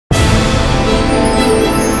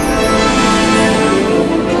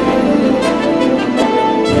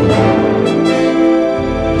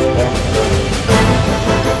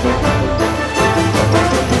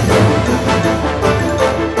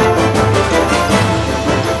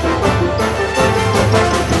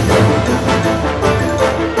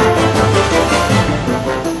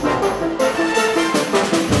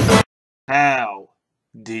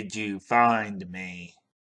find me.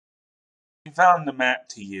 We found the map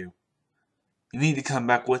to you. You need to come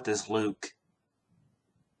back with us, Luke.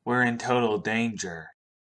 We're in total danger.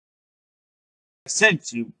 I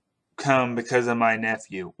sent you come because of my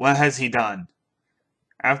nephew. What has he done?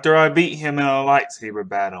 After I beat him in a lightsaber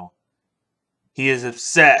battle, he is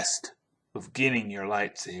obsessed with getting your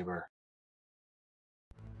lightsaber.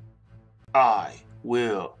 I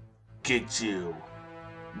will get you,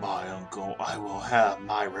 my uncle. I will have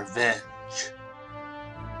my revenge.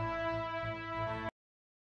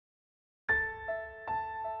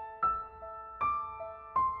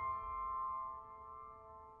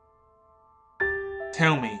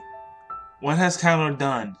 Tell me, what has Kylo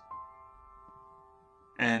done?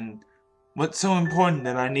 And what's so important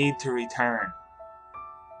that I need to return?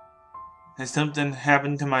 Has something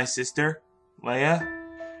happened to my sister, Leia?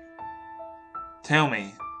 Tell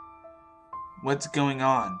me, what's going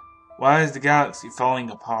on? Why is the galaxy falling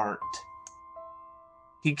apart?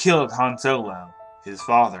 He killed Han Solo, his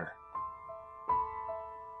father.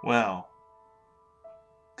 Well,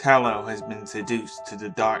 Kylo has been seduced to the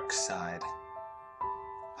dark side.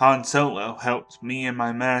 Han Solo helped me and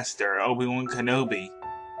my master, Obi-Wan Kenobi,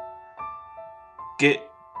 get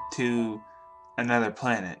to another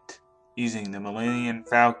planet using the Millennium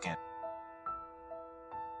Falcon.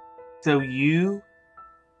 So you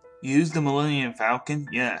used the Millennium Falcon?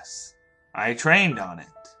 Yes. I trained on it.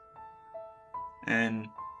 And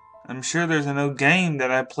I'm sure there's an old game that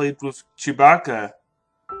I played with Chewbacca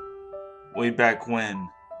way back when.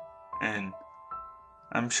 And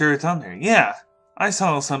I'm sure it's on there. Yeah, I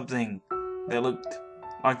saw something that looked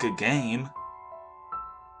like a game.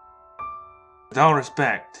 With all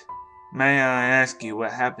respect, may I ask you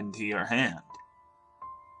what happened to your hand?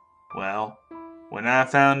 Well, when I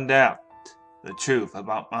found out the truth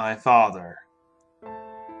about my father,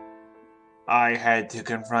 I had to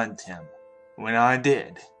confront him. When I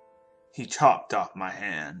did, he chopped off my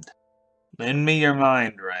hand. Lend me your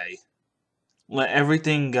mind, Rey. Let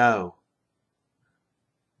everything go.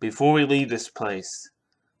 Before we leave this place,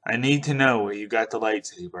 I need to know where you got the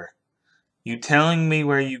lightsaber. You telling me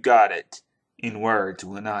where you got it in words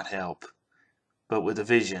will not help, but with a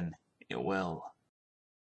vision, it will.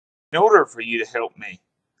 In order for you to help me,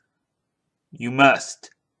 you must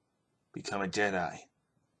become a Jedi.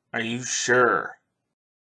 Are you sure?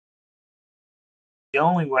 The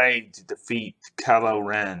only way to defeat Kylo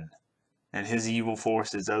Ren and his evil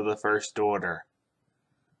forces of the First Order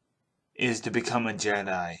is to become a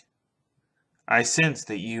Jedi. I sense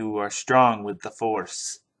that you are strong with the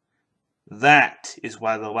Force. That is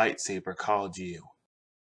why the lightsaber called you.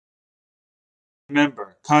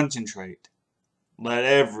 Remember, concentrate. Let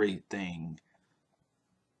everything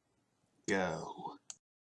go.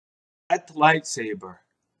 At the lightsaber,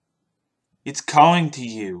 it's calling to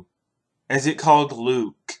you, as it called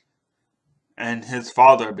Luke and his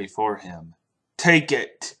father before him. Take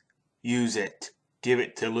it. Use it. Give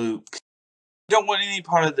it to Luke. Don't want any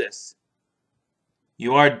part of this.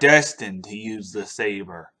 You are destined to use the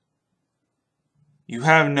saber. You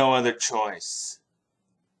have no other choice.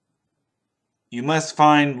 You must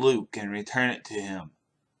find Luke and return it to him,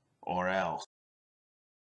 or else.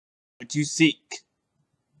 What you seek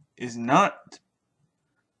is not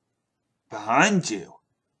behind you.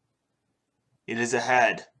 It is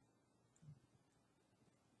ahead.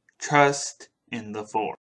 Trust in the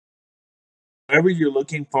Force. Whatever you're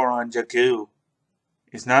looking for on Jakku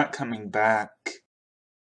is not coming back.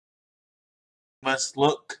 You must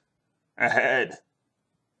look ahead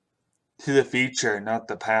to the future, not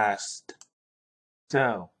the past.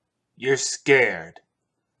 So, you're scared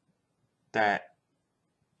that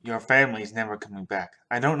your family's never coming back.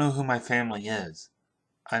 I don't know who my family is.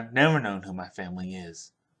 I've never known who my family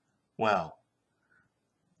is. Well,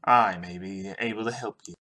 I may be able to help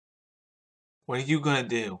you. What are you gonna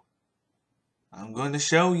do? I'm going to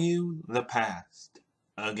show you the past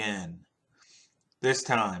again. This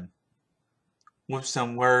time, with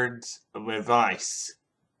some words of advice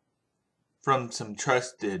from some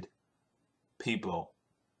trusted people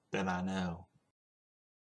that I know.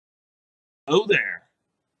 Hello there,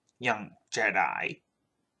 young Jedi.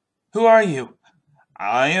 Who are you?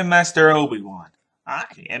 I am Master Obi-Wan. I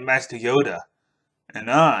am Master Yoda. And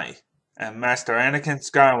I am Master Anakin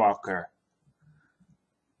Skywalker.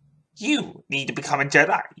 You need to become a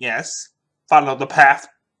Jedi, yes? Follow the path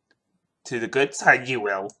to the good side, you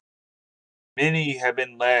will. Many have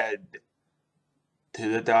been led to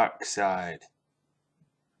the dark side.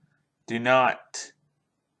 Do not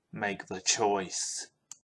make the choice.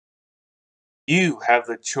 You have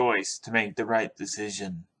the choice to make the right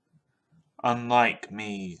decision. Unlike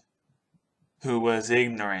me, who was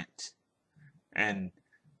ignorant and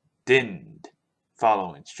didn't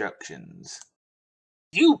follow instructions.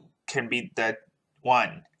 You can be the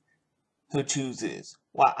one who chooses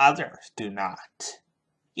while others do not.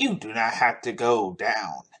 You do not have to go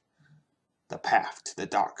down the path to the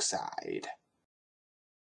dark side.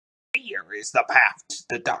 Fear is the path to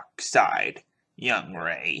the dark side, young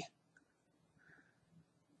Ray.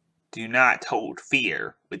 Do not hold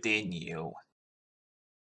fear within you.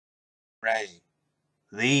 Ray,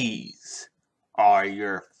 these are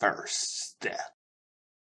your first steps.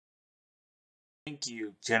 Thank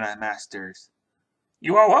you, Jedi Masters.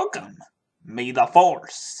 You are welcome. May the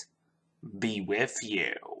Force be with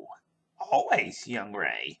you. Always, young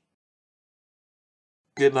Ray.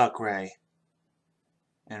 Good luck, Ray.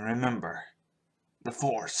 And remember, the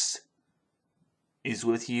Force is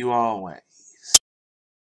with you always.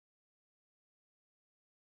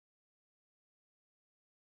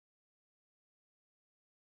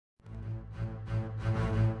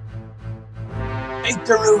 Hate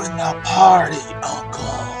to ruin the party,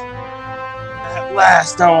 Uncle. At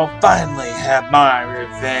last I will finally have my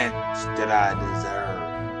revenge that I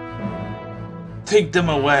deserve. Take them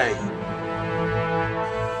away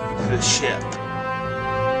to the ship.